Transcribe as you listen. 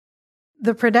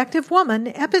The Productive Woman,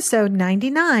 episode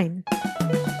 99.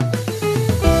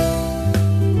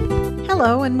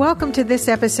 Hello, and welcome to this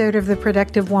episode of The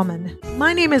Productive Woman.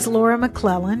 My name is Laura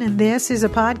McClellan, and this is a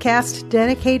podcast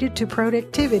dedicated to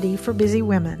productivity for busy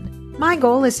women. My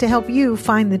goal is to help you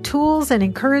find the tools and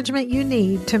encouragement you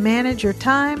need to manage your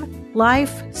time,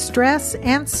 life, stress,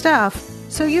 and stuff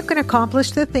so you can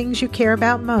accomplish the things you care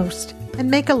about most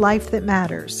and make a life that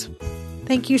matters.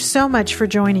 Thank you so much for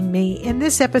joining me. In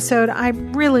this episode,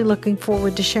 I'm really looking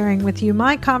forward to sharing with you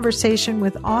my conversation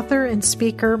with author and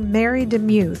speaker Mary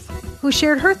DeMuth, who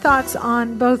shared her thoughts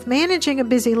on both managing a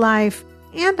busy life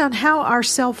and on how our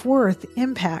self-worth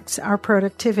impacts our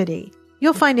productivity.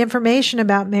 You'll find information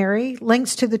about Mary,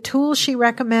 links to the tools she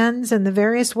recommends, and the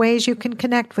various ways you can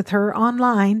connect with her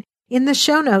online in the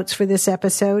show notes for this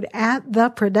episode at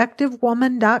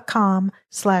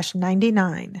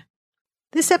theproductivewoman.com/99.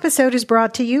 This episode is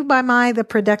brought to you by my The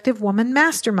Productive Woman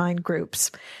Mastermind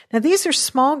groups. Now, these are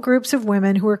small groups of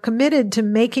women who are committed to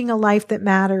making a life that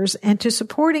matters and to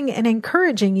supporting and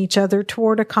encouraging each other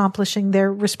toward accomplishing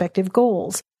their respective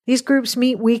goals. These groups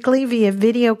meet weekly via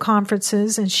video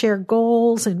conferences and share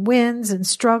goals and wins and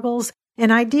struggles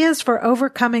and ideas for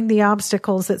overcoming the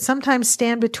obstacles that sometimes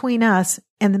stand between us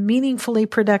and the meaningfully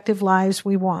productive lives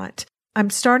we want. I'm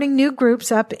starting new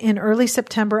groups up in early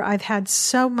September. I've had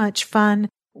so much fun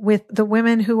with the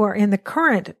women who are in the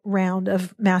current round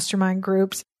of mastermind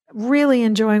groups, really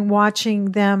enjoying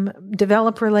watching them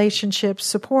develop relationships,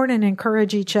 support and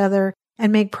encourage each other,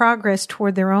 and make progress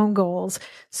toward their own goals.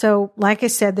 So, like I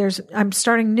said, I'm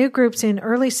starting new groups in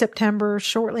early September,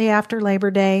 shortly after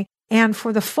Labor Day. And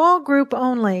for the fall group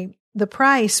only, the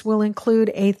price will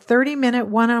include a 30-minute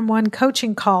one-on-one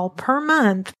coaching call per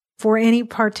month for any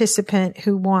participant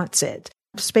who wants it.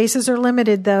 Spaces are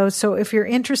limited though, so if you're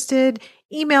interested,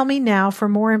 email me now for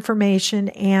more information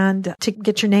and to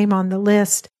get your name on the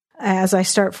list as I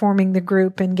start forming the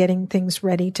group and getting things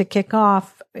ready to kick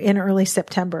off in early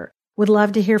September. Would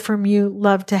love to hear from you,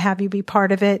 love to have you be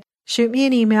part of it. Shoot me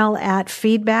an email at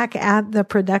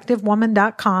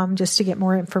feedback@theproductivewoman.com just to get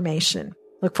more information.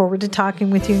 Look forward to talking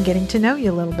with you and getting to know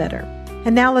you a little better.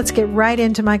 And now let's get right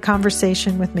into my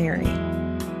conversation with Mary.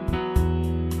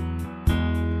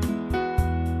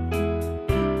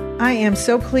 I am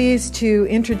so pleased to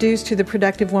introduce to the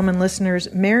Productive Woman listeners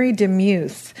Mary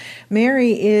DeMuth.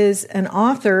 Mary is an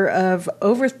author of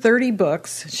over 30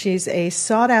 books. She's a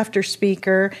sought-after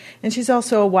speaker, and she's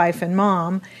also a wife and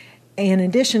mom. In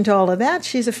addition to all of that,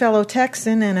 she's a fellow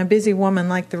Texan and a busy woman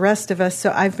like the rest of us.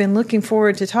 So I've been looking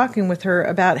forward to talking with her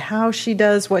about how she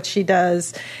does what she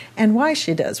does and why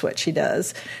she does what she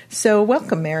does. So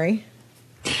welcome, Mary.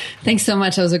 Thanks so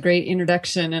much. That was a great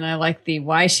introduction, and I like the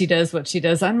why she does what she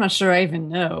does. I'm not sure I even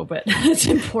know, but it's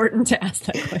important to ask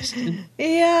that question.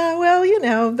 Yeah, well,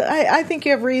 I think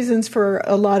you have reasons for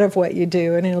a lot of what you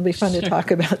do, and it'll be fun to talk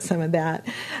about some of that.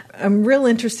 I'm real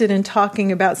interested in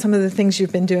talking about some of the things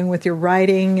you've been doing with your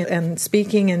writing and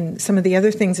speaking and some of the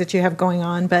other things that you have going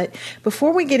on. But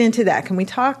before we get into that, can we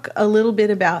talk a little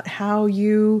bit about how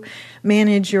you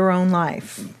manage your own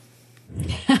life?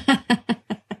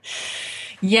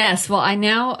 Yes. Well, I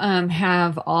now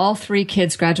have all three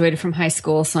kids graduated from high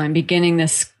school, so I'm beginning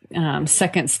this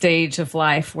second stage of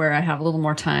life where I have a little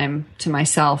more time to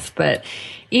myself. But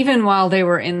even while they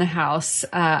were in the house,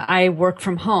 I work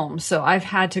from home. So I've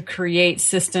had to create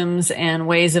systems and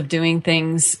ways of doing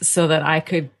things so that I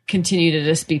could continue to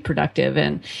just be productive.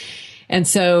 And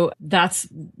so that's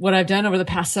what I've done over the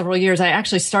past several years. I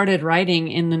actually started writing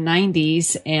in the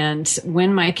 90s, and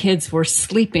when my kids were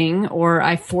sleeping, or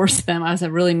I forced them, I was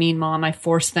a really mean mom, I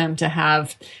forced them to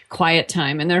have quiet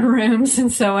time in their rooms.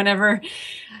 And so whenever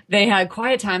they had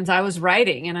quiet times, I was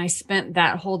writing, and I spent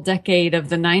that whole decade of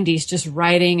the 90s just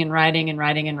writing and writing and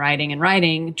writing and writing and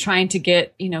writing, trying to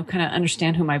get, kind of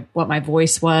understand what my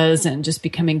voice was, and just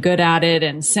becoming good at it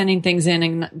and sending things in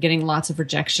and getting lots of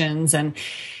rejections.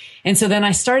 And so then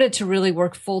I started to really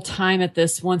work full time at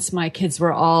this once my kids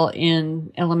were all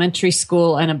in elementary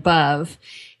school and above.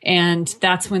 And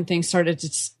that's when things started to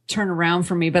turn around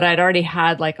for me. But I'd already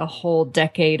had like a whole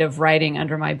decade of writing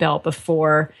under my belt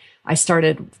before I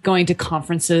started going to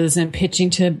conferences and pitching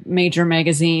to major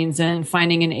magazines and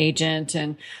finding an agent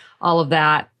and all of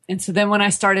that. And so then when I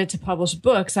started to publish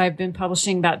books, I've been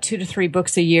publishing about 2 to 3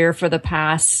 books a year for the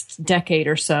past decade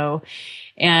or so.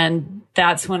 And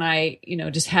that's when I,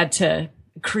 just had to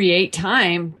create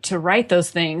time to write those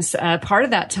things. Part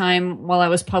of that time while I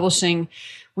was publishing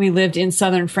we lived in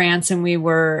southern France and we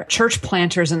were church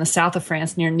planters in the south of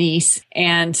France near Nice.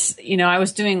 And, I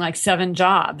was doing like 7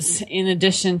 jobs in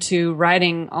addition to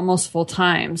writing almost full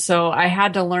time. So I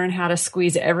had to learn how to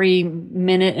squeeze every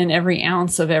minute and every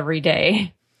ounce of every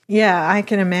day. Yeah, I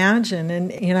can imagine.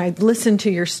 And, I listened to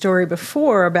your story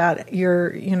before about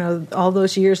your, all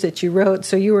those years that you wrote.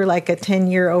 So you were like a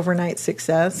 10-year overnight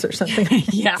success or something,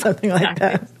 yeah, something like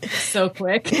that. So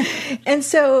quick. And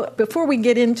so before we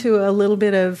get into a little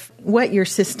bit of what your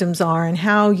systems are and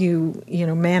how you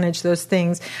manage those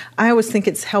things, I always think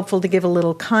it's helpful to give a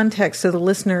little context so the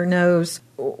listener knows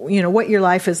what your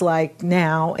life is like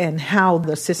now and how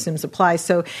the systems apply.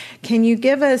 So can you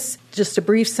give us just a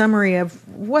brief summary of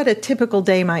what a typical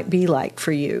day might be like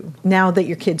for you now that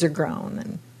your kids are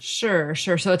grown? Sure.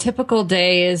 So a typical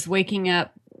day is waking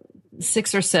up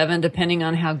 6 or 7, depending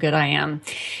on how good I am.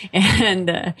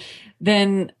 And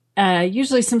then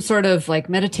usually some sort of like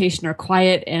meditation or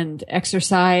quiet and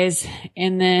exercise.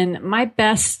 And then my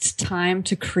best time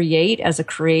to create as a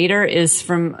creator is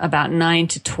from about 9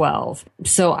 to 12.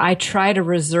 So I try to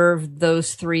reserve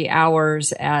those 3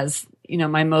 hours as,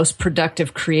 my most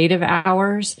productive creative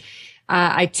hours.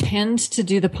 I tend to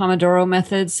do the Pomodoro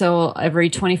method. So every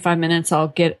 25 minutes, I'll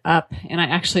get up, and I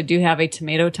actually do have a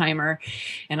tomato timer,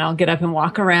 and I'll get up and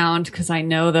walk around because I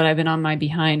know that I've been on my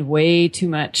behind way too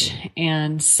much.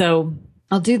 And so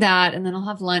I'll do that, and then I'll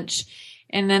have lunch.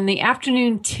 And then the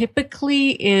afternoon typically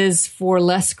is for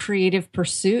less creative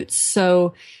pursuits.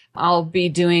 So I'll be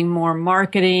doing more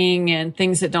marketing and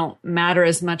things that don't matter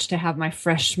as much to have my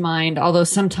fresh mind. Although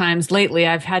sometimes lately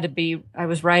I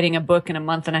was writing a book in a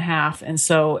month and a half. And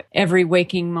so every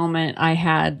waking moment I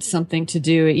had something to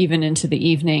do, even into the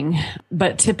evening.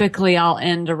 But typically I'll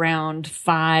end around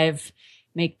 5,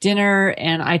 make dinner.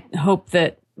 And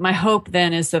my hope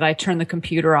then is that I turn the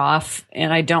computer off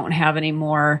and I don't have any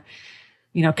more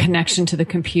connection to the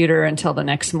computer until the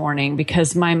next morning,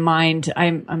 because my mind,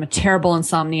 I'm a terrible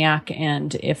insomniac.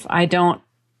 And if I don't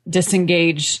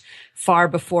disengage far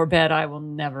before bed, I will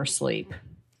never sleep.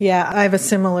 Yeah, I have a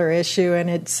similar issue,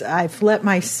 and I've let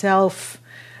myself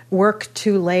work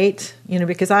too late,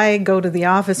 because I go to the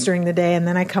office during the day and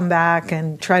then I come back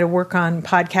and try to work on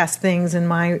podcast things and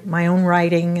my own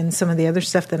writing and some of the other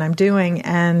stuff that I'm doing.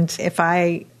 And if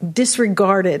I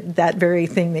disregarded that very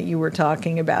thing that you were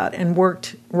talking about and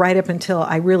worked right up until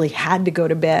I really had to go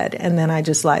to bed, and then I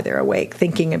just lie there awake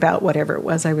thinking about whatever it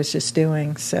was I was just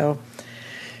doing. So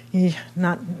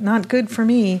not good for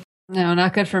me. No,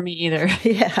 not good for me either.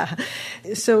 Yeah.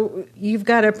 So you've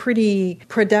got a pretty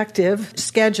productive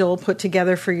schedule put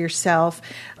together for yourself.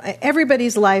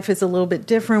 Everybody's life is a little bit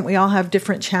different. We all have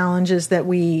different challenges that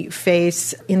we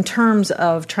face in terms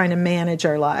of trying to manage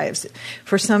our lives.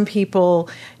 For some people,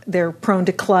 they're prone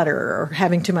to clutter or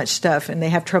having too much stuff, and they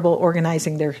have trouble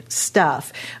organizing their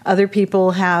stuff. Other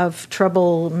people have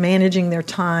trouble managing their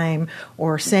time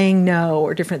or saying no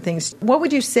or different things. What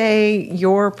would you say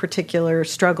your particular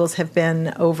struggles have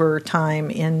been over time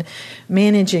in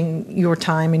managing your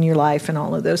time in your life and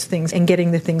all of those things and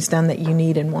getting the things done that you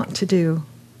need and want to do?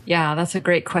 Yeah, that's a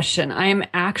great question. I'm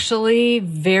actually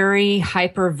very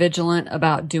hyper vigilant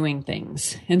about doing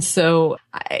things. And so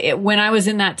when I was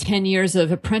in that 10 years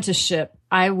of apprenticeship,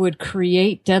 I would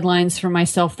create deadlines for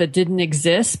myself that didn't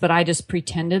exist, but I just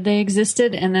pretended they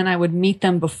existed. And then I would meet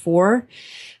them before.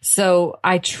 So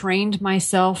I trained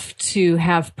myself to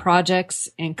have projects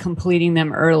and completing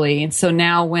them early. And so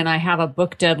now when I have a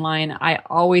book deadline, I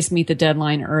always meet the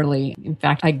deadline early. In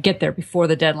fact, I get there before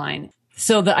the deadline.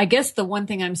 So I guess the one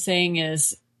thing I'm saying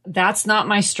is that's not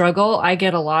my struggle. I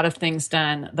get a lot of things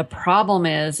done. The problem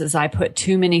is I put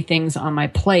too many things on my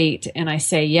plate and I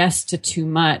say yes to too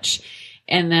much.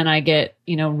 And then I get,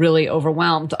 really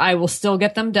overwhelmed. I will still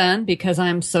get them done because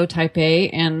I'm so type A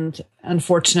and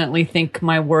unfortunately think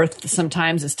my worth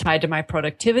sometimes is tied to my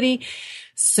productivity.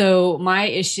 So my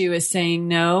issue is saying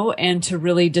no and to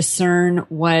really discern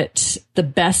what the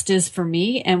best is for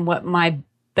me and what my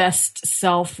best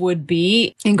self would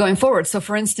be in going forward. So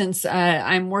for instance,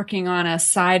 I'm working on a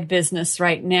side business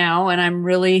right now and I'm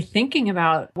really thinking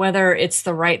about whether it's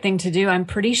the right thing to do. I'm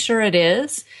pretty sure it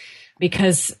is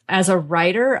because as a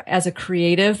writer, as a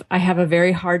creative, I have a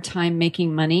very hard time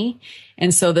making money.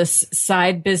 And so this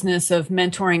side business of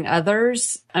mentoring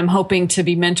others, I'm hoping to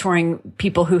be mentoring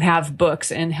people who have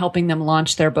books and helping them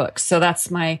launch their books. So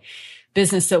that's my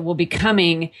business that will be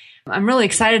coming. I'm really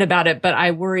excited about it, but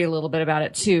I worry a little bit about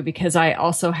it too, because I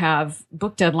also have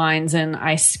book deadlines and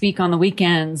I speak on the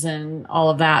weekends and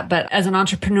all of that. But as an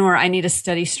entrepreneur, I need a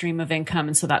steady stream of income.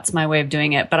 And so that's my way of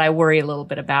doing it. But I worry a little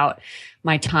bit about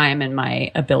my time and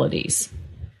my abilities.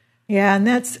 Yeah,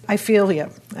 and I feel you.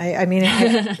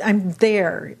 I'm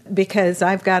there because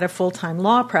I've got a full-time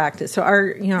law practice. So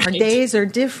our days are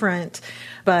different,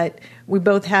 but we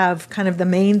both have kind of the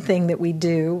main thing that we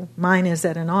do. Mine is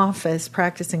at an office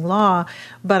practicing law,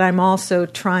 but I'm also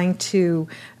trying to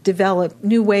develop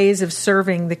new ways of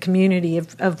serving the community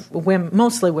of women,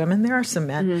 mostly women. There are some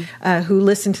men who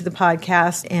listen to the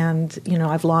podcast, and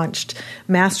I've launched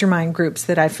mastermind groups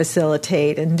that I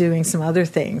facilitate and doing some other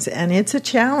things. And it's a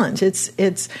challenge. It's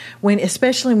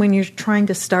especially when you're trying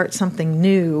to start something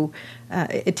new,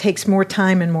 it takes more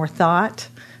time and more thought.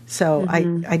 So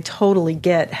I totally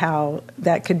get how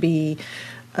that could be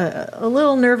a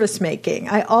little nervous making.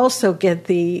 I also get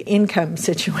the income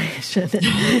situation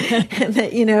and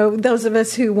that, those of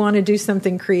us who want to do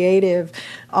something creative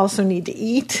also need to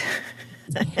eat.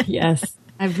 Yes.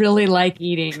 I really like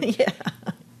eating. Yeah.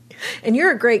 And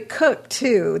you're a great cook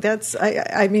too.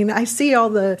 I see all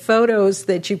the photos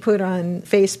that you put on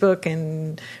Facebook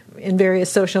and in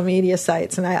various social media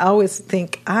sites. And I always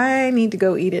think I need to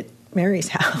go eat at Mary's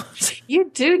house. You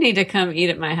do need to come eat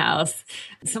at my house.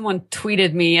 Someone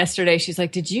tweeted me yesterday. She's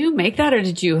like, did you make that or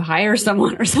did you hire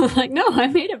someone or something? Like, no, I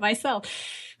made it myself.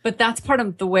 But that's part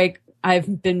of the way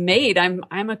I've been made. I'm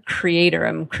a creator.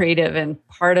 I'm creative. And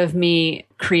part of me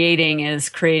creating is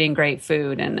creating great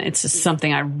food. And it's just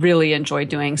something I really enjoy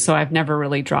doing. So I've never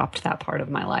really dropped that part of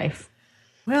my life.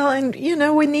 Well, and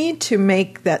we need to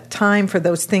make that time for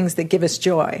those things that give us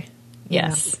joy.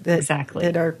 Yes, exactly.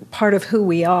 That are part of who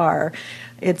we are.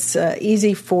 It's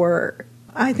easy for,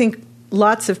 I think,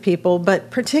 lots of people,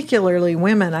 but particularly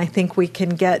women. I think we can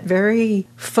get very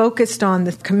focused on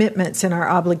the commitments and our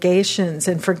obligations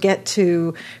and forget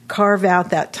to carve out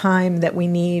that time that we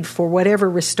need for whatever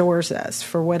restores us,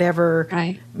 for whatever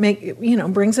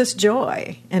brings us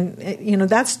joy. And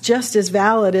that's just as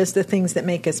valid as the things that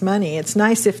make us money. It's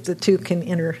nice if the two can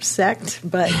intersect,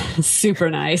 but super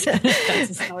nice. That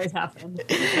doesn't always happen.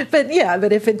 But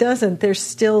if it doesn't, there's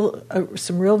still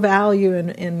some real value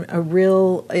and a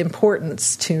real importance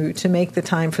to make the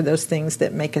time for those things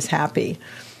that make us happy.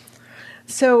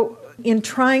 So in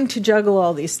trying to juggle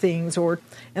all these things,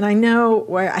 and I know,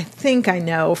 or I think I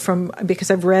know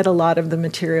because I've read a lot of the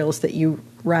materials that you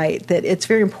write, that it's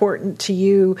very important to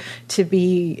you to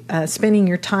be spending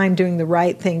your time doing the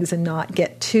right things and not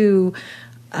get too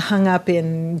hung up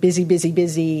in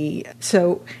busy.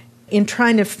 So in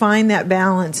trying to find that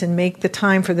balance and make the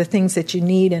time for the things that you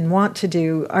need and want to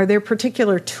do, are there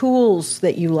particular tools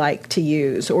that you like to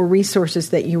use or resources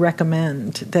that you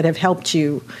recommend that have helped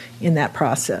you in that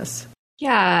process?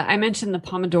 Yeah, I mentioned the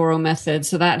Pomodoro method,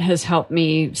 so that has helped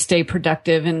me stay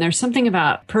productive. And there's something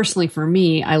about, personally for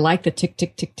me, I like the tick,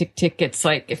 tick, tick, tick, tick. It's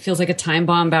like, it feels like a time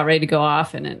bomb about ready to go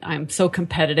off, and I'm so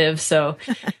competitive, so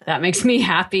that makes me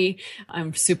happy.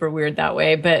 I'm super weird that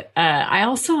way. But I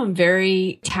also am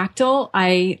very tactile.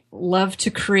 I love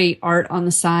to create art on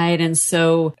the side, and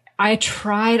so I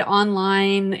tried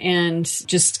online and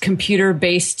just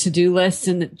computer-based to-do lists,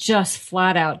 and it just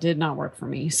flat out did not work for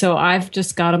me. So I've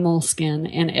just got a Moleskine,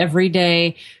 and every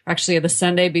day, actually the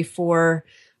Sunday before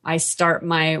I start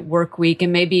my work week,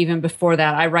 and maybe even before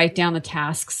that, I write down the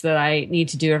tasks that I need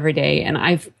to do every day. And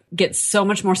I get so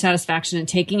much more satisfaction in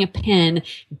taking a pen,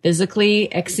 physically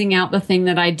Xing out the thing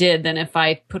that I did than if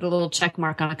I put a little check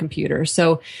mark on a computer.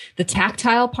 So the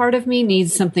tactile part of me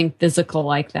needs something physical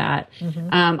like that. Mm-hmm.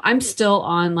 I'm still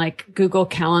on like Google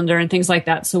Calendar and things like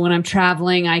that. So when I'm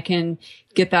traveling, I can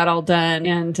get that all done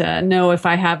and know if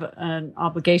I have an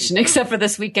obligation, except for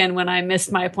this weekend when I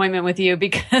missed my appointment with you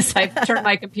because I turned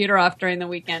my computer off during the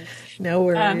weekend. No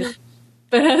worries.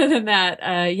 But other than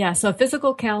that, so a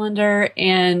physical calendar.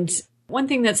 And one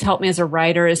thing that's helped me as a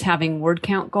writer is having word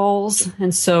count goals.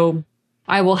 And so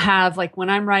I will have, like, when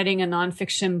I'm writing a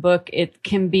nonfiction book, it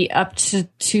can be up to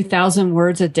 2,000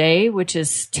 words a day, which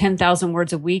is 10,000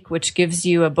 words a week, which gives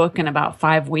you a book in about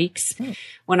 5 weeks.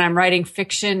 When I'm writing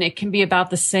fiction, it can be about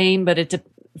the same, but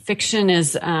fiction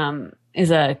is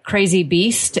a crazy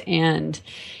beast, and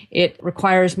it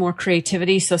requires more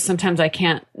creativity. So sometimes I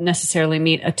can't necessarily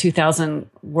meet a 2,000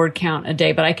 word count a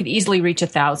day, but I could easily reach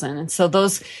 1,000. And so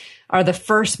those are the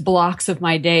first blocks of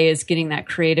my day, is getting that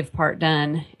creative part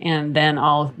done. And then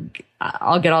I'll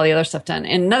get all the other stuff done.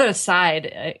 And another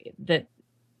side that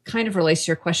kind of relates to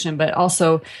your question, but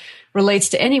also relates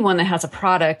to anyone that has a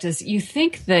product, is you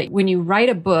think that when you write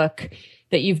a book,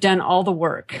 that you've done all the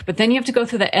work, but then you have to go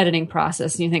through the editing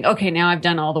process and you think, okay, now I've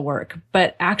done all the work,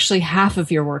 but actually half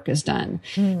of your work is done.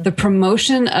 The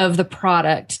promotion of the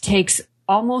product takes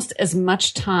almost as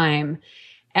much time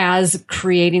as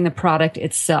creating the product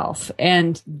itself.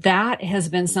 And that has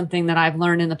been something that I've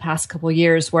learned in the past couple of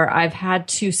years, where I've had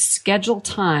to schedule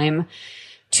time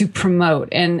to promote.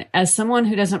 And as someone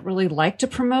who doesn't really like to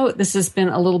promote, this has been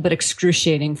a little bit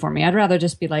excruciating for me. I'd rather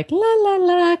just be like, la, la,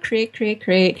 la, create, create,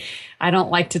 create. I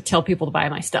don't like to tell people to buy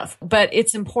my stuff, but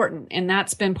it's important. And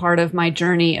that's been part of my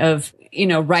journey of,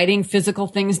 writing physical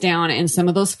things down. And some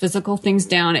of those physical things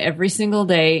down every single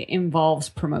day involves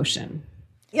promotion.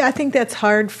 Yeah, I think that's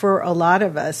hard for a lot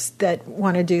of us that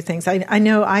want to do things. I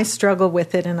know I struggle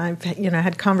with it, and I've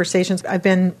had conversations. I've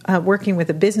been working with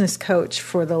a business coach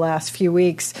for the last few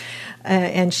weeks,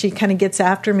 and she kind of gets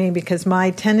after me because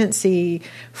my tendency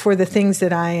for the things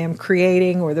that I am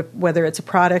creating, or whether it's a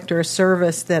product or a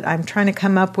service that I'm trying to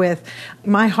come up with,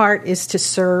 my heart is to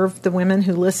serve the women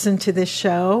who listen to this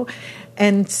show,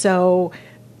 and so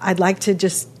I'd like to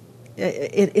just.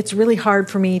 It's really hard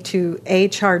for me to A,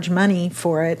 charge money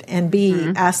for it, and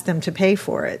B, ask them to pay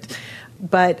for it.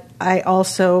 But I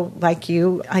also, like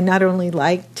you, I not only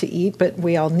like to eat, but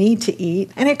we all need to eat.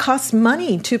 And it costs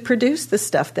money to produce the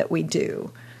stuff that we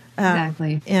do.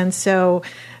 Exactly. And so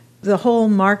the whole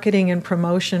marketing and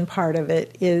promotion part of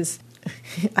it is,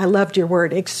 I loved your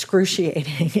word,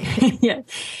 excruciating. Yeah.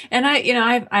 And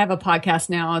I have a podcast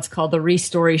now. It's called The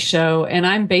Restory Show. And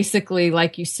I'm basically,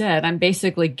 like you said, I'm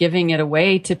basically giving it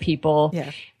away to people,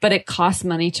 but it costs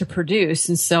money to produce.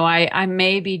 And so I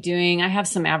may be I have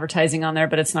some advertising on there,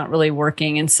 but it's not really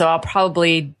working. And so I'll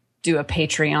probably do a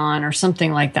Patreon or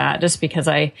something like that, just because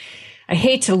I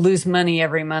hate to lose money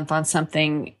every month on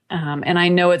something. And I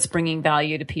know it's bringing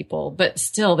value to people, but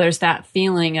still there's that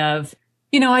feeling of,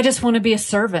 I just want to be a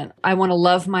servant. I want to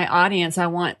love my audience. I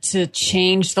want to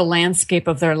change the landscape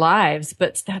of their lives,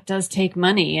 but that does take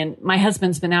money. And my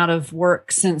husband's been out of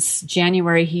work since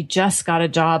January. He just got a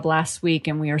job last week,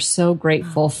 and we are so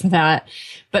grateful for that.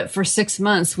 But for 6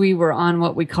 months, we were on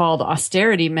what we called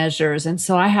austerity measures. And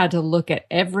so I had to look at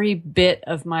every bit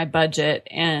of my budget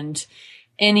and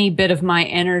any bit of my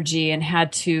energy and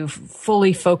had to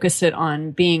fully focus it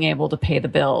on being able to pay the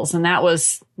bills. And that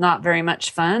was not very much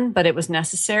fun, but it was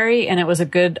necessary, and it was a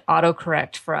good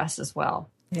autocorrect for us as well.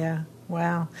 Yeah.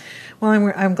 Wow.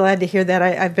 Well, I'm glad to hear that.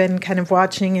 I've been kind of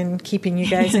watching and keeping you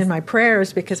guys in my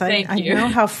prayers because I know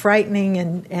how frightening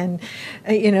and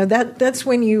that's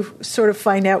when you sort of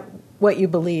find out what you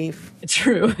believe.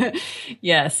 True.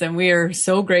 Yes. And we are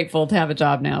so grateful to have a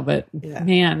job now. But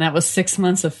man, that was 6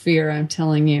 months of fear, I'm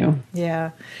telling you.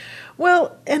 Yeah.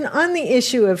 Well, and on the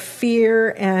issue of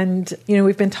fear, and,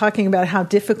 we've been talking about how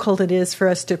difficult it is for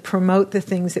us to promote the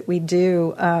things that we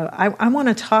do. I want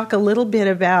to talk a little bit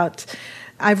about,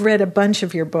 I've read a bunch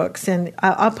of your books, and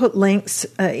I'll put links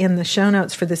in the show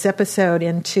notes for this episode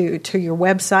to your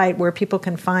website where people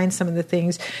can find some of the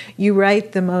things. You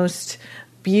write the most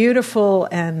beautiful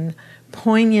and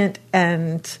poignant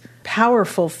and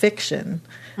powerful fiction.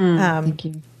 Thank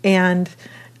you. And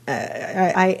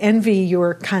I envy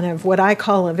your kind of what I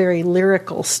call a very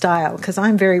lyrical style, because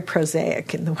I'm very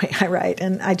prosaic in the way I write,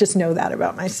 and I just know that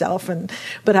about myself.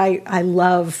 But I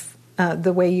love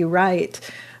the way you write.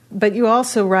 But you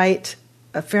also write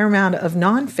a fair amount of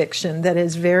nonfiction that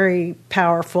is very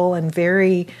powerful and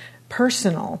very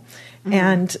personal. Mm-hmm.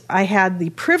 And I had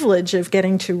the privilege of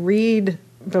getting to read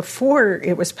before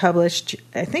it was published.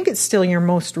 I think it's still your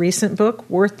most recent book,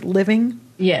 Worth Living.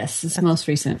 Yes, it's most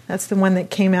recent. That's the one that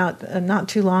came out not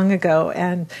too long ago.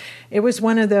 And it was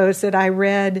one of those that I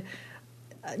read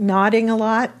nodding a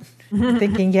lot,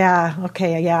 thinking,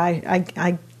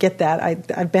 I get that.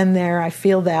 I've been there. I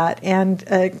feel that.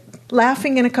 And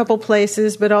laughing in a couple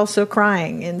places, but also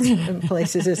crying in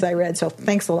places as I read. So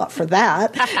thanks a lot for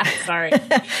that. Sorry.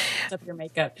 It's up your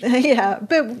makeup. Yeah.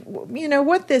 But,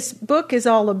 what this book is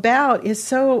all about is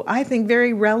so, I think,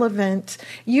 very relevant.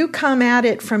 You come at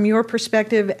it from your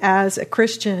perspective as a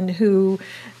Christian who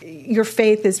your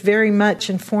faith is very much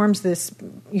informs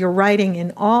your writing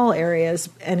in all areas,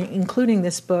 and including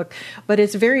this book, but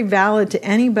it's very valid to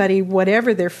anybody,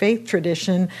 whatever their faith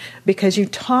tradition, because you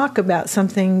talk about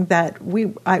something that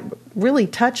I really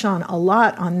touch on a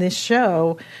lot on this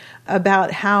show,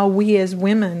 about how we as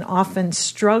women often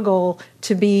struggle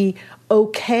to be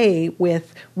okay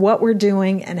with what we're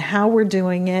doing and how we're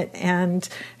doing it and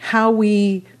how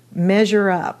we measure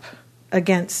up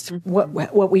against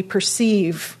what we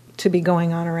perceive to be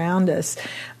going on around us.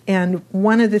 And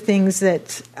one of the things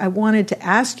that I wanted to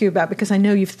ask you about, because I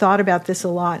know you've thought about this a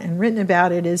lot and written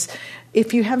about it, is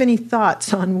if you have any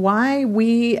thoughts on why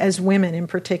we as women in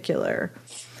particular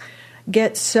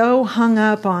get so hung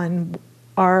up on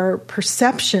our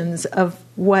perceptions of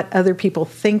what other people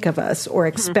think of us or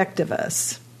expect of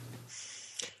us.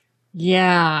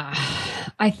 Yeah,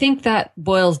 I think that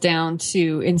boils down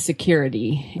to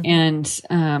insecurity. And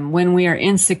when we are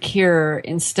insecure,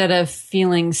 instead of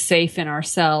feeling safe in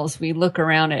ourselves, we look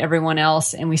around at everyone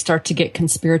else and we start to get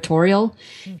conspiratorial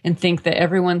and think that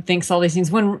everyone thinks all these things,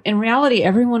 when in reality,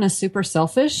 everyone is super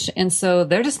selfish. And so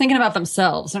they're just thinking about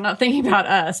themselves. They're not thinking about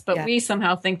us, but we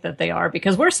somehow think that they are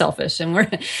because we're selfish and we're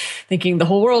thinking the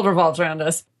whole world revolves around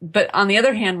us. But on the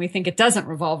other hand, we think it doesn't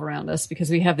revolve around us because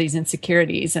we have these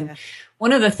insecurities. And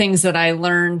one of the things that I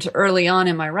learned early on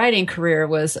in my writing career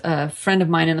was a friend of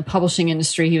mine in the publishing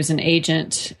industry. He was an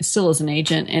agent, still is an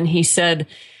agent. And he said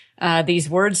these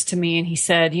words to me. And he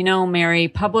said, you know, Mary,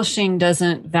 publishing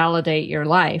doesn't validate your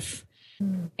life.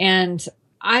 And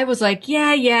I was like,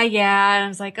 yeah. And I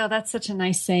was like, oh, that's such a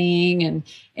nice saying.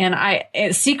 And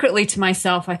I secretly to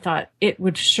myself, I thought it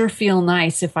would sure feel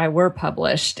nice if I were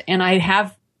published. And I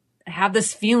have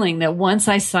this feeling that once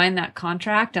I sign that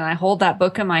contract and I hold that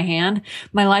book in my hand,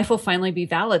 my life will finally be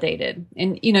validated.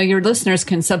 And, you know, your listeners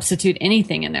can substitute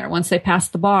anything in there. Once they pass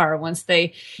the bar, once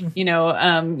they,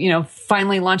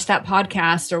 finally launch that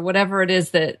podcast or whatever it is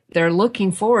that they're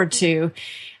looking forward to,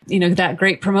 you know, that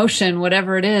great promotion,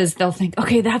 whatever it is, they'll think,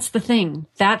 okay, that's the thing.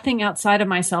 That thing outside of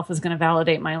myself is going to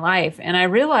validate my life. And I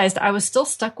realized I was still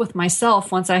stuck with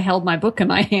myself once I held my book in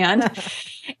my hand.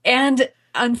 And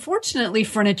unfortunately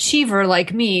for an achiever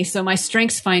like me, so my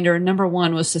strengths finder, number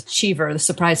one was achiever, the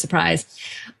surprise.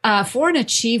 For an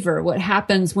achiever, what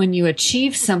happens when you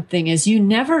achieve something is you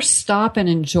never stop and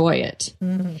enjoy it.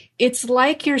 Mm-hmm. It's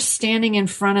like you're standing in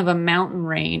front of a mountain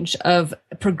range of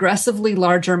progressively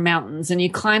larger mountains, and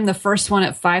you climb the first one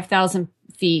at 5,000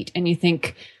 feet and you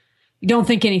don't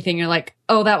think anything. You're like,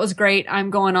 oh, that was great. I'm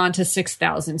going on to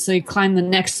 6,000. So you climb the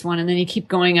next one and then you keep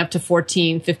going up to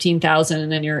 15,000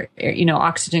 and then your,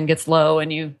 oxygen gets low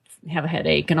and you have a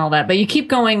headache and all that. But you keep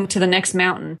going to the next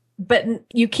mountain, but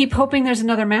you keep hoping there's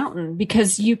another mountain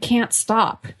because you can't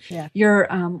stop. Yeah. Your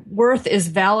worth is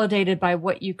validated by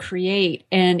what you create,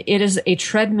 and it is a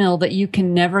treadmill that you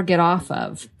can never get off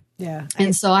of. Yeah.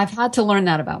 And so I've had to learn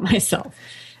that about myself.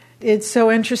 It's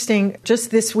so interesting.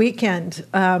 Just this weekend,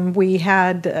 we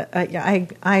had,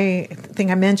 I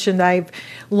think I mentioned, I've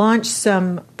launched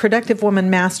some Productive Woman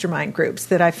Mastermind groups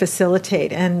that I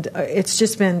facilitate. And it's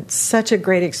just been such a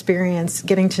great experience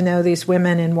getting to know these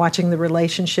women and watching the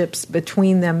relationships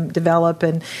between them develop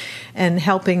and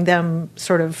helping them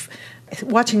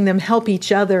watching them help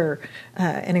each other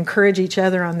and encourage each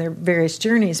other on their various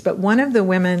journeys. But one of the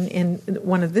women in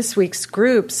one of this week's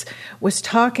groups was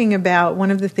talking about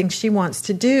one of the things she wants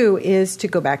to do is to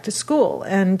go back to school.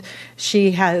 And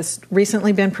she has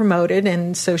recently been promoted,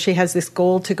 and so she has this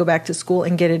goal to go back to school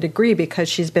and get a degree because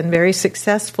she's been very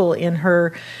successful in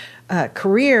her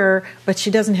career, but she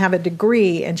doesn't have a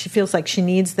degree, and she feels like she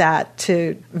needs that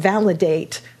to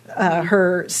validate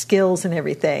her skills and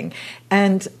everything.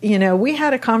 And, we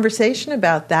had a conversation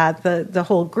about that, the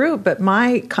whole group, but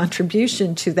my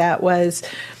contribution to that was,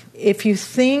 if you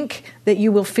think that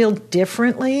you will feel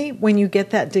differently when you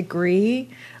get that degree,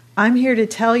 I'm here to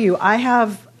tell you, I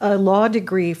have a law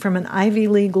degree from an Ivy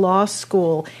League law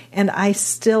school, and I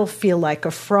still feel like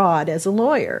a fraud as a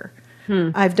lawyer.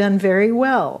 I've done very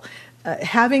well.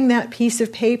 Having that piece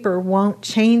of paper won't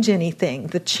change anything.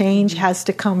 The change has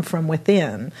to come from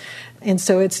within. And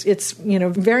so it's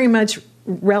very much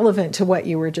relevant to what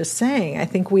you were just saying. I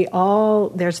think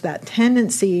there's that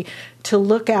tendency to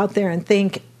look out there and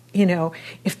think,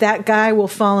 if that guy will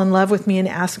fall in love with me and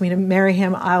ask me to marry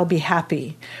him, I'll be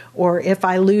happy. Or if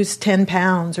I lose 10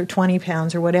 pounds or 20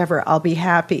 pounds or whatever, I'll be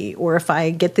happy. Or if I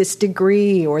get this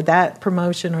degree or that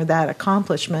promotion or that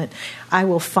accomplishment, I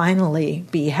will finally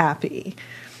be happy.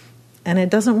 And it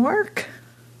doesn't work.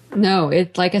 No,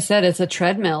 like I said, it's a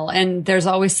treadmill, and there's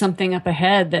always something up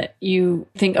ahead that you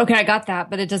think, okay, I got that,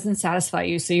 but it doesn't satisfy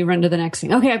you. So you run to the next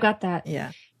thing. Okay, I've got that.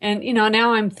 Yeah. And,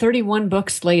 now I'm 31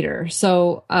 books later.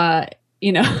 So,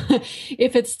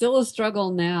 if it's still a struggle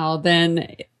now,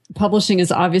 then publishing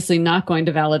is obviously not going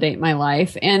to validate my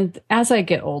life. And as I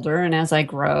get older and as I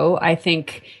grow, I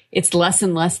think it's less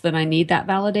and less that I need that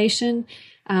validation.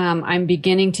 I'm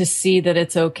beginning to see that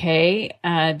it's okay,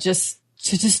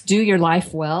 to just do your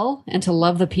life well and to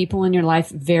love the people in your life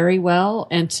very well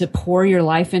and to pour your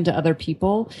life into other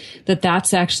people,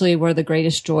 that's actually where the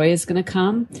greatest joy is going to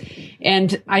come.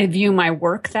 And I view my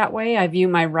work that way. I view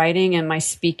my writing and my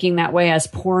speaking that way, as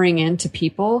pouring into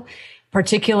people,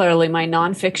 particularly my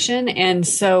nonfiction. And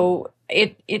so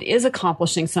it is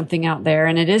accomplishing something out there,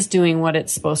 and it is doing what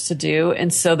it's supposed to do.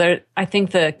 And so I think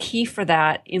the key for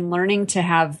that in learning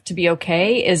to be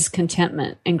okay is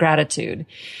contentment and gratitude.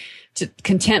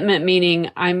 Contentment meaning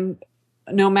I'm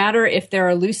no matter if there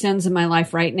are loose ends in my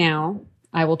life right now,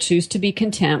 I will choose to be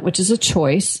content, which is a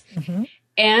choice. Mm-hmm.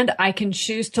 And I can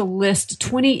choose to list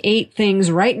 28 things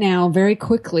right now very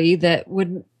quickly that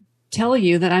would tell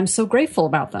you that I'm so grateful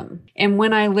about them. And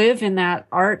when I live in that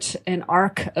arc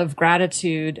of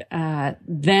gratitude,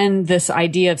 then this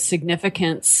idea of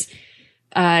significance,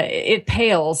 it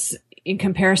pales in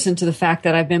comparison to the fact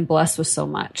that I've been blessed with so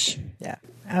much. Yeah,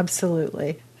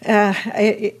 absolutely.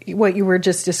 What you were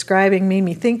just describing made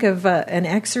me think of an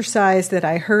exercise that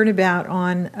I heard about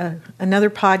on another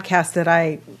podcast that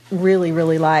I really,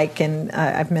 really like, and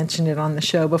I've mentioned it on the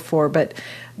show before, but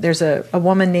there's a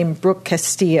woman named Brooke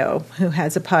Castillo who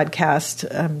has a podcast.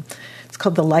 It's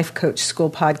called the Life Coach School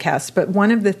Podcast,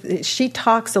 but she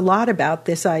talks a lot about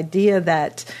this idea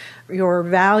that your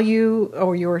value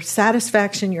or your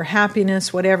satisfaction, your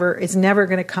happiness, whatever, is never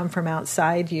going to come from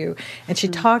outside you. And she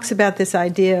talks about this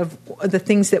idea of the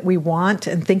things that we want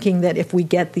and thinking that if we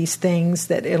get these things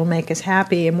that it'll make us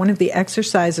happy. And one of the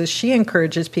exercises she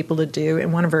encourages people to do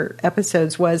in one of her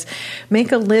episodes was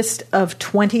make a list of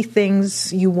 20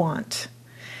 things you want.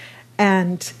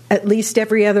 And at least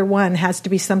every other one has to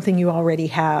be something you already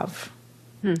have.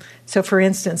 So for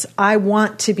instance, I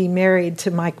want to be married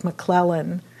to Mike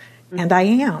McClellan. And I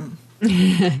am.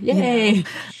 Yay.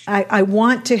 I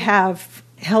want to have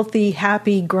healthy,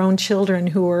 happy, grown children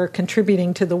who are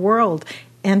contributing to the world.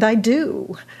 And I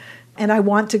do. And I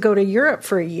want to go to Europe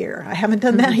for a year. I haven't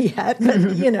done that yet,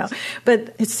 but,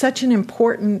 but it's such an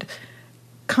important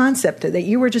concept that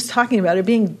you were just talking about, of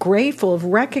being grateful, of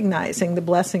recognizing the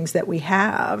blessings that we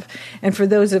have. And for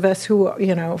those of us who,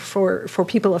 for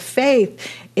people of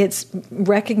faith, it's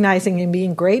recognizing and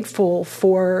being grateful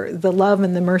for the love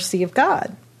and the mercy of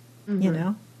God.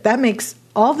 Mm-hmm. That makes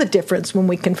all the difference when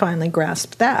we can finally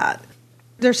grasp that.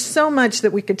 There's so much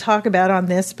that we could talk about on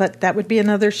this, but that would be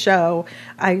another show.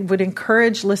 I would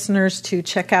encourage listeners to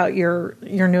check out your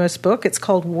newest book. It's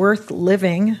called Worth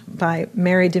Living by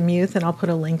Mary DeMuth, and I'll put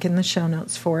a link in the show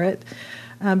notes for it.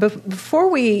 But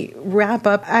before we wrap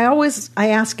up, I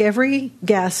ask every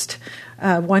guest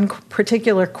one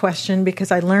particular question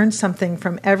because I learned something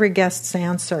from every guest's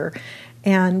answer.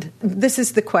 And this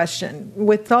is the question.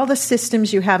 With all the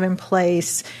systems you have in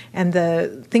place and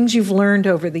the things you've learned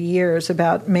over the years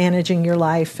about managing your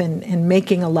life and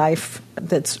making a life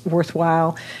that's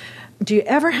worthwhile, do you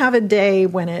ever have a day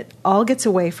when it all gets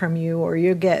away from you or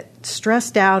you get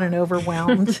stressed out and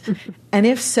overwhelmed? And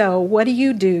if so, what do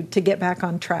you do to get back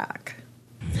on track?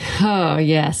 Oh,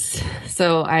 yes.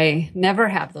 So I never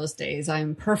have those days.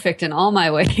 I'm perfect in all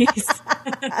my ways.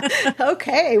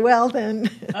 Okay, well then.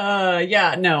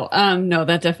 No,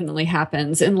 that definitely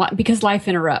happens. And because life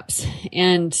interrupts.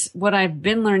 And what I've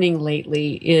been learning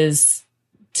lately is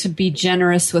to be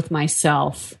generous with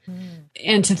myself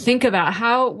and to think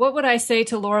about what would I say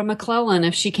to Laura McClellan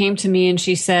if she came to me and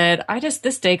she said,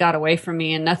 this day got away from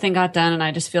me and nothing got done and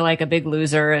I just feel like a big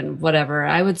loser and whatever.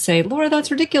 I would say, Laura,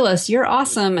 that's ridiculous. You're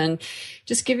awesome. And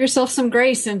just give yourself some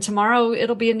grace. And tomorrow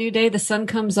it'll be a new day. The sun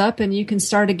comes up and you can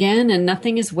start again and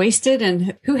nothing is wasted.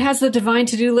 And who has the divine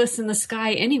to-do list in the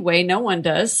sky anyway? No one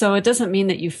does. So it doesn't mean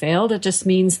that you failed. It just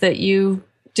means that you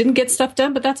didn't get stuff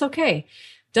done, but that's okay.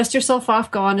 Dust yourself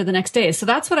off, go on to the next day. So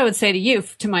that's what I would say to you.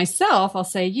 To myself, I'll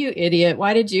say, you idiot,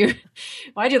 why'd you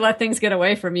let things get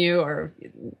away from you? Or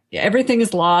everything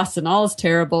is lost and all is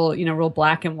terrible, real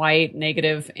black and white,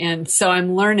 negative. And so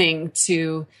I'm learning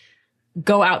to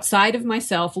go outside of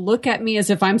myself, look at me as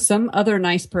if I'm some other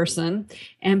nice person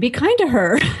and be kind to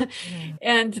her.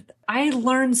 And I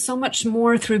learn so much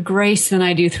more through grace than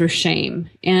I do through shame.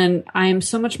 And I'm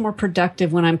so much more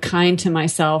productive when I'm kind to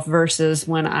myself versus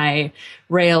when I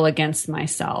rail against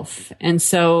myself. And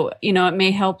so, it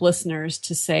may help listeners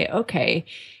to say, okay,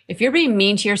 if you're being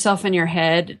mean to yourself in your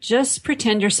head, just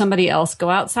pretend you're somebody else. Go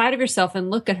outside of yourself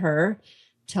and look at her.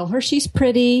 Tell her she's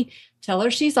pretty. Tell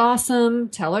her she's awesome.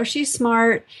 Tell her she's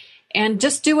smart. And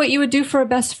just do what you would do for a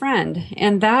best friend.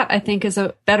 And that, I think, is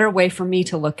a better way for me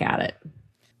to look at it.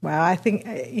 Wow. I think,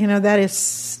 that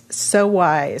is so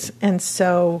wise. And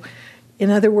so, in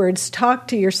other words, talk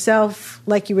to yourself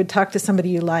like you would talk to somebody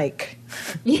you like.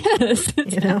 Yes,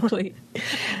 exactly.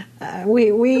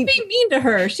 We be mean to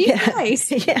her. She's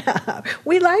nice. Yeah,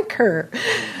 we like her.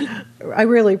 I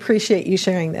really appreciate you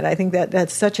sharing that. I think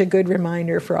that's such a good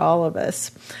reminder for all of us.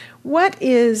 What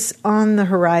is on the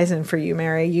horizon for you,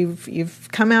 Mary? You've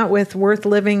come out with Worth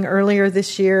Living earlier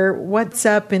this year. What's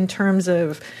up in terms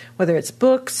of whether it's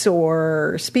books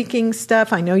or speaking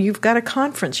stuff? I know you've got a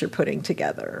conference you're putting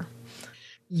together.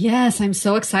 Yes, I'm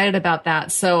so excited about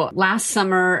that. So last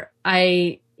summer,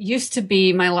 I used to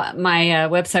be my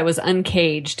website was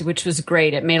Uncaged, which was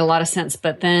great. It made a lot of sense.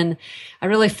 But then I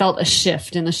really felt a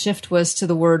shift, and the shift was to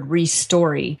the word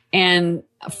Restory. And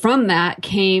from that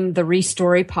came the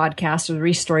Restory podcast or the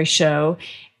Restory show.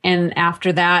 And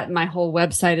after that, my whole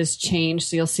website has changed.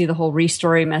 So you'll see the whole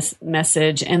Restory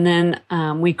message. And then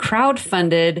we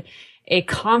crowdfunded a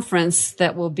conference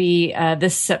that will be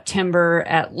this September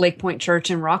at Lake Point Church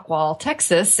in Rockwall,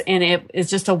 Texas. And it is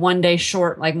just a one-day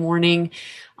short, morning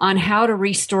on how to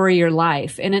restore your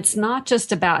life. And it's not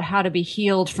just about how to be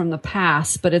healed from the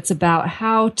past, but it's about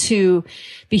how to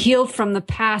be healed from the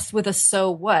past with a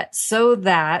so what, so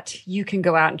that you can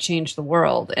go out and change the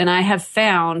world. And I have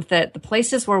found that the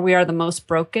places where we are the most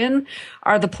broken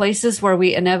are the places where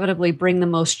we inevitably bring the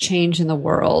most change in the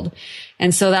world.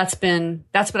 And so that's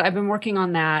what I've been working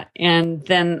on that. And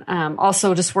then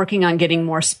also just working on getting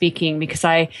more speaking, because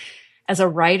as a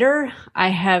writer, I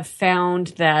have found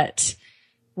that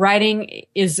writing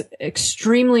is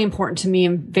extremely important to me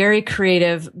and very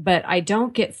creative, but I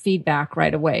don't get feedback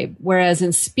right away. Whereas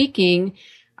in speaking,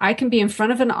 I can be in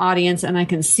front of an audience and I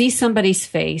can see somebody's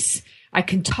face. I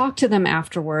can talk to them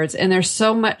afterwards. And there's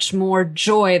so much more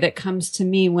joy that comes to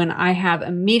me when I have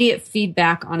immediate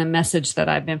feedback on a message that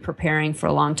I've been preparing for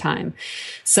a long time.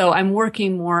 So I'm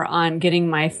working more on getting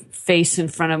my face in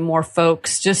front of more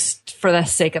folks just for the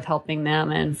sake of helping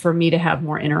them and for me to have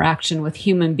more interaction with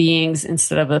human beings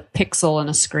instead of a pixel and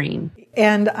a screen.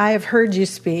 And I have heard you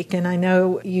speak, and I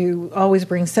know you always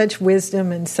bring such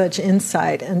wisdom and such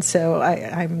insight. And so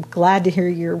I'm glad to hear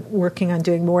you're working on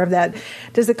doing more of that.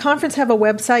 Does the conference have a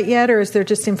website yet, or is there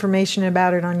just information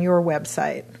about it on your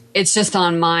website? It's just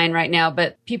on mine right now,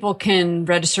 but people can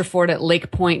register for it at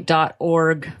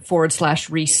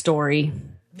lakepoint.org/restory.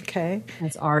 Okay.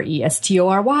 That's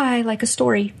RESTORY, like a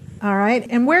story. All right.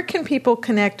 And where can people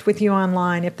connect with you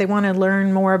online if they want to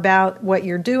learn more about what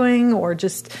you're doing or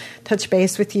just touch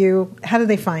base with you? How do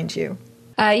they find you?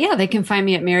 They can find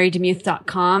me at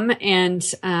marydemuth.com. And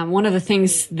one of the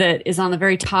things that is on the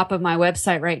very top of my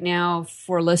website right now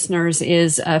for listeners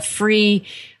is a free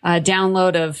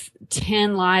download of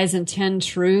 10 lies and 10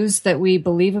 truths that we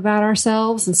believe about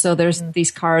ourselves. And so there's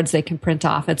these cards they can print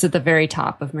off. It's at the very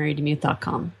top of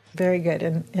marydemuth.com. Very good.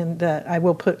 And I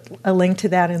will put a link to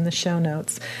that in the show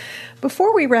notes.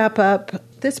 Before we wrap up,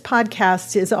 this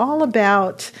podcast is all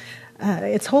about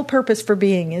its whole purpose for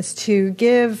being is to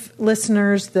give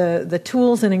listeners the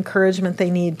tools and encouragement they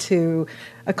need to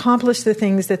accomplish the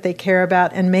things that they care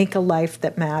about and make a life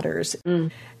that matters.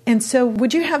 And so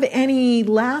would you have any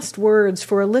last words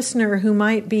for a listener who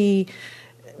might be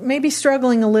maybe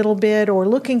struggling a little bit or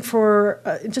looking for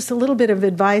just a little bit of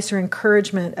advice or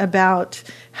encouragement about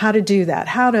how to do that,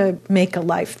 how to make a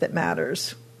life that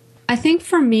matters? I think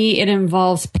for me, it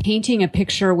involves painting a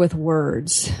picture with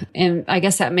words. And I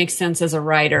guess that makes sense as a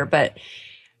writer, but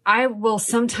I will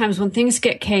sometimes, when things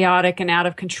get chaotic and out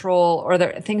of control or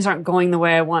things aren't going the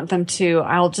way I want them to,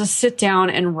 I'll just sit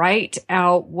down and write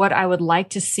out what I would like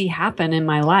to see happen in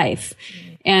my life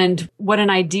and what an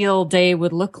ideal day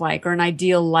would look like or an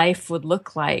ideal life would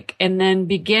look like, and then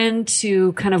begin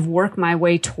to kind of work my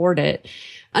way toward it.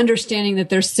 Understanding that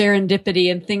there's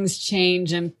serendipity and things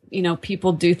change and,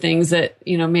 people do things that,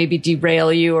 maybe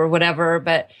derail you or whatever.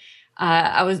 But,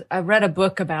 I read a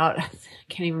book about, I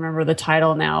can't even remember the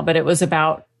title now, but it was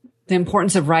about the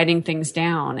importance of writing things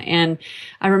down. And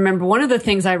I remember one of the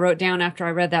things I wrote down after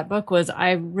I read that book was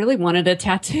I really wanted a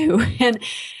tattoo and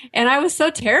I was so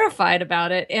terrified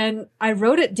about it. And I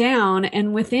wrote it down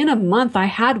and within a month I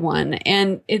had one.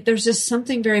 And there's just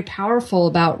something very powerful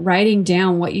about writing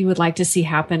down what you would like to see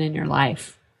happen in your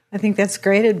life. I think that's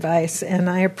great advice, and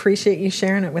I appreciate you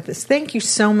sharing it with us. Thank you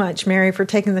so much, Mary, for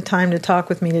taking the time to talk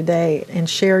with me today and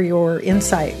share your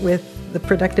insight with the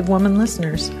Productive Woman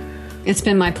listeners. It's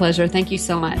been my pleasure. Thank you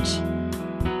so much.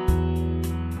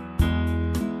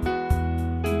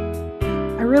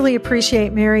 I really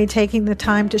appreciate Mary taking the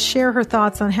time to share her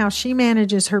thoughts on how she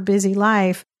manages her busy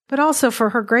life, but also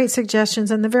for her great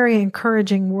suggestions and the very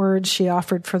encouraging words she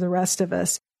offered for the rest of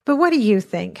us. But what do you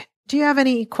think? Do you have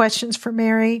any questions for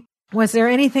Mary? Was there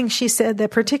anything she said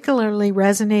that particularly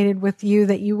resonated with you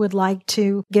that you would like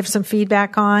to give some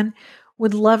feedback on?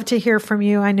 Would love to hear from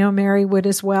you. I know Mary would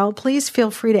as well. Please feel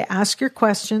free to ask your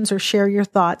questions or share your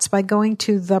thoughts by going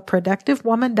to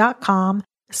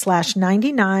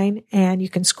theproductivewoman.com/99, and you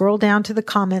can scroll down to the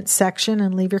comments section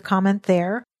and leave your comment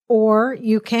there. Or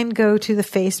you can go to the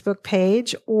Facebook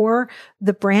page or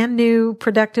the brand new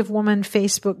Productive Woman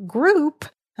Facebook group,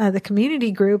 the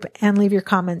community group, and leave your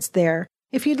comments there.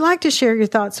 If you'd like to share your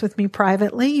thoughts with me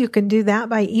privately, you can do that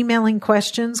by emailing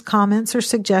questions, comments, or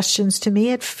suggestions to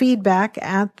me at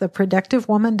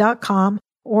feedback@theproductivewoman.com,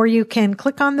 or you can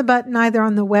click on the button either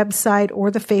on the website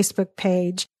or the Facebook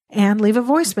page and leave a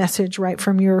voice message right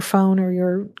from your phone or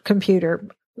your computer.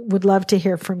 Would love to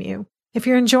hear from you. If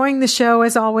you're enjoying the show,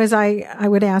 as always, I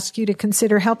would ask you to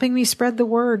consider helping me spread the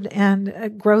word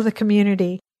and grow the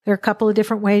community. There are a couple of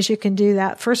different ways you can do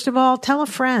that. First of all, tell a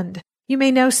friend. You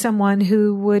may know someone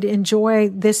who would enjoy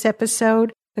this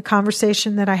episode, the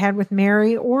conversation that I had with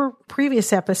Mary, or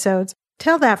previous episodes.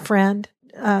 Tell that friend,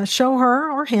 show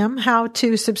her or him how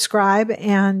to subscribe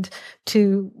and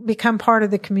to become part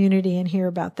of the community and hear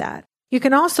about that. You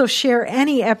can also share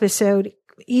any episode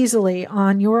easily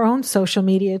on your own social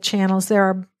media channels. There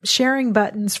are sharing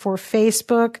buttons for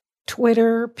Facebook,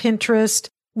 Twitter, Pinterest,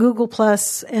 Google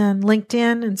Plus, and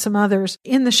LinkedIn, and some others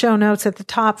in the show notes at the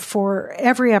top for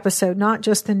every episode, not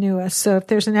just the newest. So if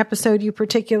there's an episode you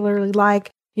particularly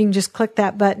like, you can just click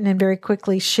that button and very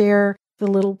quickly share the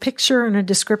little picture and a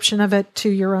description of it to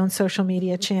your own social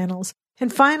media channels.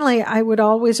 And finally, I would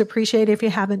always appreciate, if you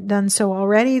haven't done so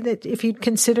already, that if you'd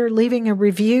consider leaving a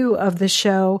review of the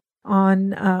show on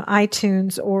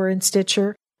iTunes or in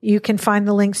Stitcher. You can find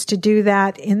the links to do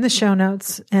that in the show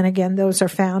notes. And again, those are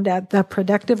found at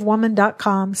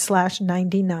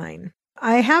theproductivewoman.com/99.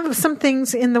 I have some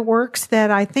things in the works that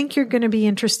I think you're going to be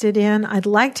interested in. I'd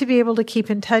like to be able to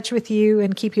keep in touch with you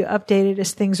and keep you updated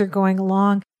as things are going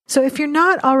along. So if you're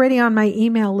not already on my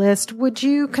email list, would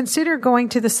you consider going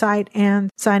to the site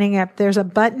and signing up? There's a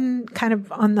button kind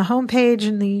of on the homepage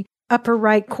in the upper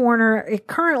right corner.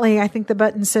 Currently, I think the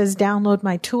button says download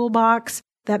my toolbox.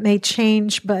 That may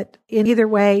change, but in either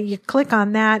way, you click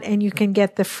on that and you can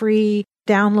get the free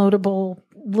downloadable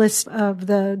list of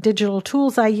the digital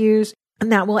tools I use.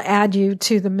 And that will add you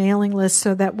to the mailing list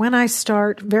so that when I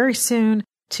start very soon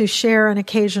to share an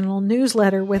occasional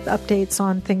newsletter with updates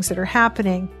on things that are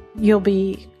happening, you'll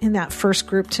be in that first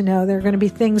group to know. There are going to be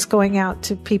things going out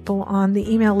to people on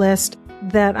the email list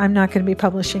that I'm not going to be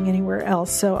publishing anywhere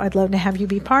else. So I'd love to have you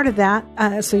be part of that.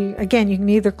 You can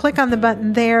either click on the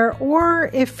button there,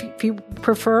 or if you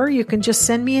prefer, you can just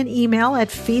send me an email at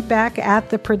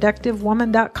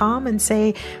feedback@theproductivewoman.com and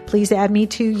say, please add me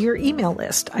to your email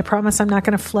list. I promise I'm not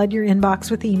going to flood your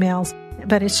inbox with emails,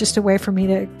 but it's just a way for me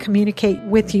to communicate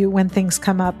with you when things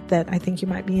come up that I think you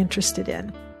might be interested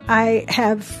in. I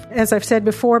have, as I've said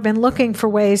before, been looking for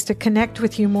ways to connect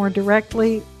with you more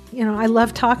directly. I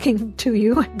love talking to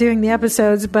you, doing the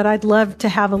episodes, but I'd love to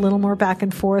have a little more back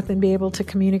and forth and be able to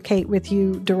communicate with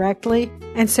you directly.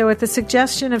 And so at the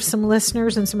suggestion of some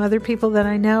listeners and some other people that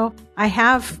I know, I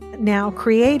have now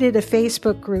created a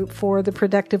Facebook group for the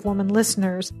Productive Woman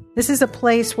listeners. This is a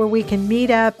place where we can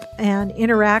meet up and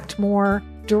interact more,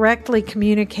 directly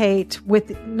communicate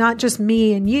with not just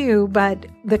me and you, but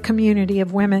the community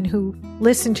of women who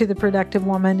listen to the Productive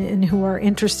Woman and who are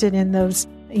interested in those,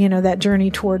 that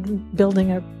journey toward building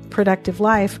a productive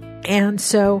life. And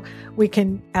so we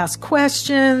can ask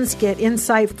questions, get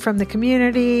insight from the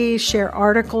community, share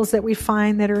articles that we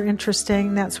find that are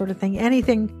interesting, that sort of thing.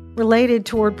 Anything related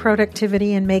toward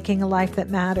productivity and making a life that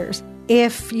matters.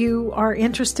 If you are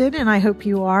interested, and I hope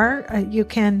you are, you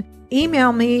can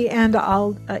email me and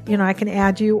I'll, I can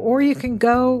add you, or you can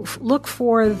go look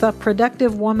for the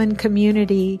Productive Woman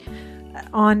community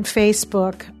on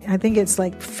Facebook. I think it's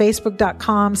like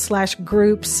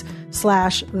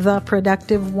facebook.com/groups/the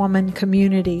Productive Woman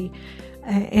community.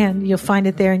 And you'll find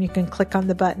it there and you can click on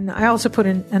the button. I also put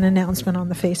an announcement on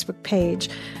the Facebook page.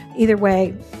 Either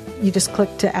way, you just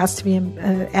click to ask to be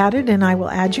added and I will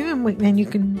add you and you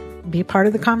can be a part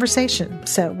of the conversation.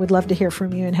 So we'd love to hear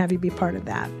from you and have you be part of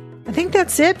that. I think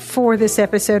that's it for this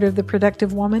episode of The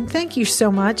Productive Woman. Thank you so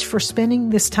much for spending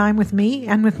this time with me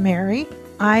and with Mary.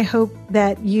 I hope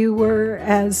that you were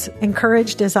as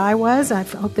encouraged as I was. I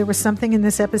hope there was something in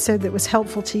this episode that was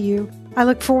helpful to you. I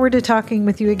look forward to talking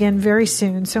with you again very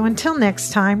soon. So until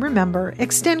next time, remember,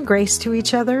 extend grace to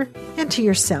each other and to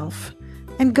yourself,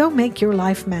 and go make your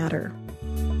life matter.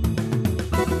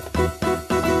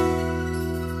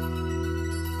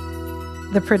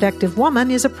 The Productive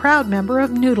Woman is a proud member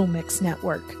of Noodle Mix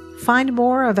Network. Find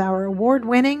more of our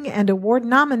award-winning and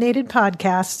award-nominated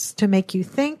podcasts to make you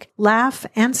think, laugh,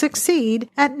 and succeed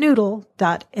at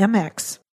noodle.mx.